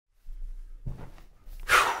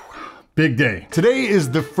Big day. Today is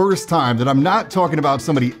the first time that I'm not talking about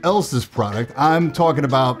somebody else's product, I'm talking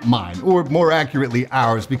about mine, or more accurately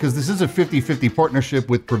ours, because this is a 50-50 partnership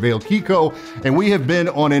with Prevail Key Co, and we have been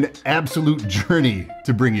on an absolute journey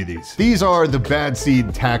to bring you these. These are the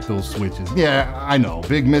BadSeed tactile switches. Yeah, I know,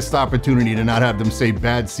 big missed opportunity to not have them say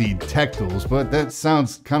BadSeed tactiles, but that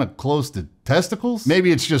sounds kind of close to testicles?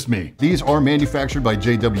 Maybe it's just me. These are manufactured by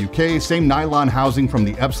JWK, same nylon housing from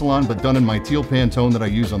the Epsilon, but done in my teal Pantone that I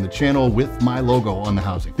use on the channel with my logo on the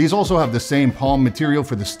housing. These also have the same palm material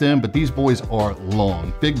for the stem, but these boys are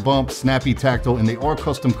long. Big bump, snappy tactile, and they are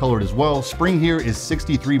custom colored as well. Spring here is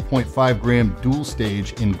 63.5 gram dual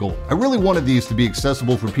stage in gold. I really wanted these to be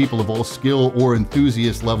accessible for people of all skill or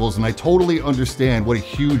enthusiast levels, and I totally understand what a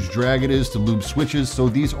huge drag it is to lube switches, so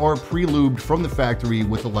these are pre-lubed from the factory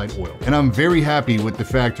with a light oil. And I'm very happy with the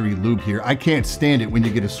factory lube here. I can't stand it when you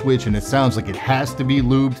get a switch and it sounds like it has to be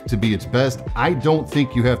lubed to be its best. I don't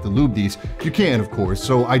think you have to lube these. You can, of course,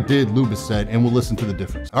 so I did lube a set and we'll listen to the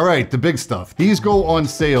difference. All right, the big stuff. These go on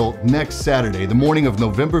sale next Saturday, the morning of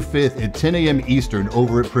November 5th at 10 a.m. Eastern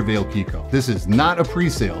over at Prevail Key Co. This is not a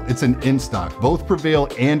pre-sale, it's an in-stock. Both Prevail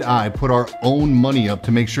and I put our own money up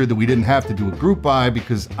to make sure that we didn't have to do a group buy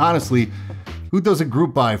because honestly, who does a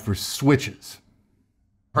group buy for switches?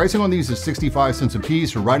 Pricing on these is 65 cents a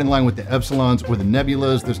piece, or right in line with the Epsilons or the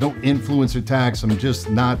Nebulas. There's no influencer tax. I'm just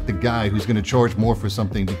not the guy who's gonna charge more for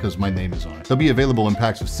something because my name is on it. They'll be available in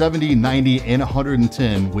packs of 70, 90, and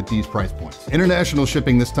 110 with these price points. International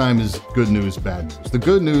shipping this time is good news, bad news. The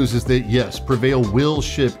good news is that yes, Prevail will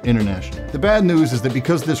ship international. The bad news is that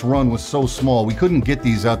because this run was so small, we couldn't get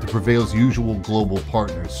these out to Prevail's usual global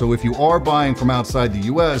partners. So if you are buying from outside the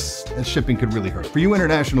US, shipping could really hurt. For you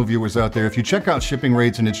international viewers out there, if you check out shipping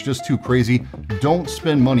rates and it's just too crazy, don't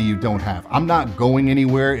spend money you don't have. I'm not going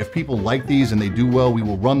anywhere. If people like these and they do well, we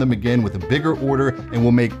will run them again with a bigger order and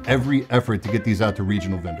we'll make every effort to get these out to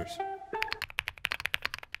regional vendors.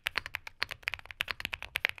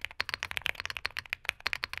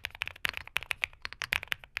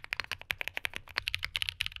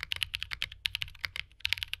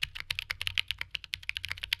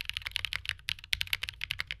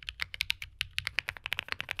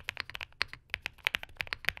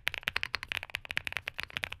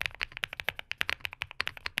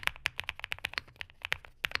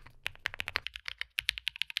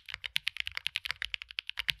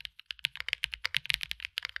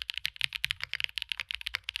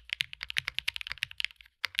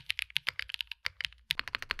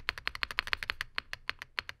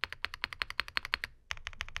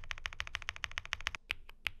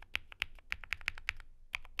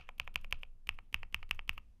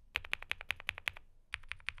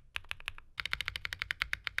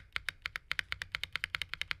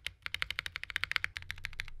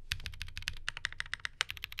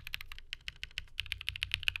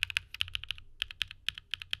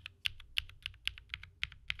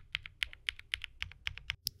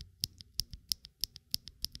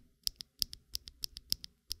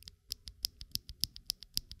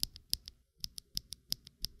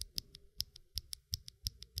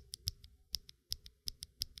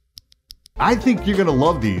 I think you're gonna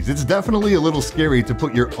love these. It's definitely a little scary to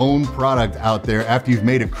put your own product out there after you've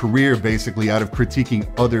made a career basically out of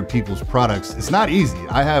critiquing other people's products. It's not easy.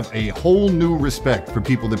 I have a whole new respect for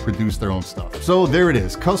people that produce their own stuff. So there it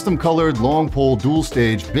is, custom colored, long pole, dual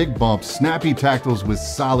stage, big bumps, snappy tactiles with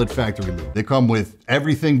solid factory lube. They come with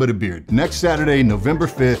everything but a beard. Next Saturday, November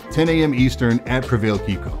 5th, 10 a.m. Eastern at Prevail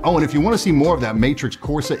Key Co. Oh, and if you wanna see more of that Matrix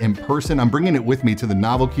Corsa in person, I'm bringing it with me to the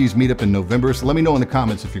Novelkeys meetup in November, so let me know in the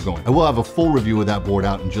comments if you're going. I will have a full review of that board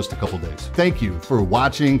out in just a couple days. Thank you for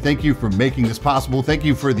watching. Thank you for making this possible. Thank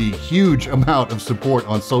you for the huge amount of support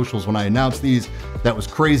on socials when I announced these. That was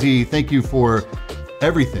crazy. Thank you for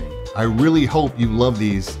everything. I really hope you love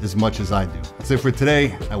these as much as I do. That's it for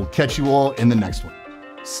today. I will catch you all in the next one.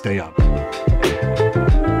 Stay up.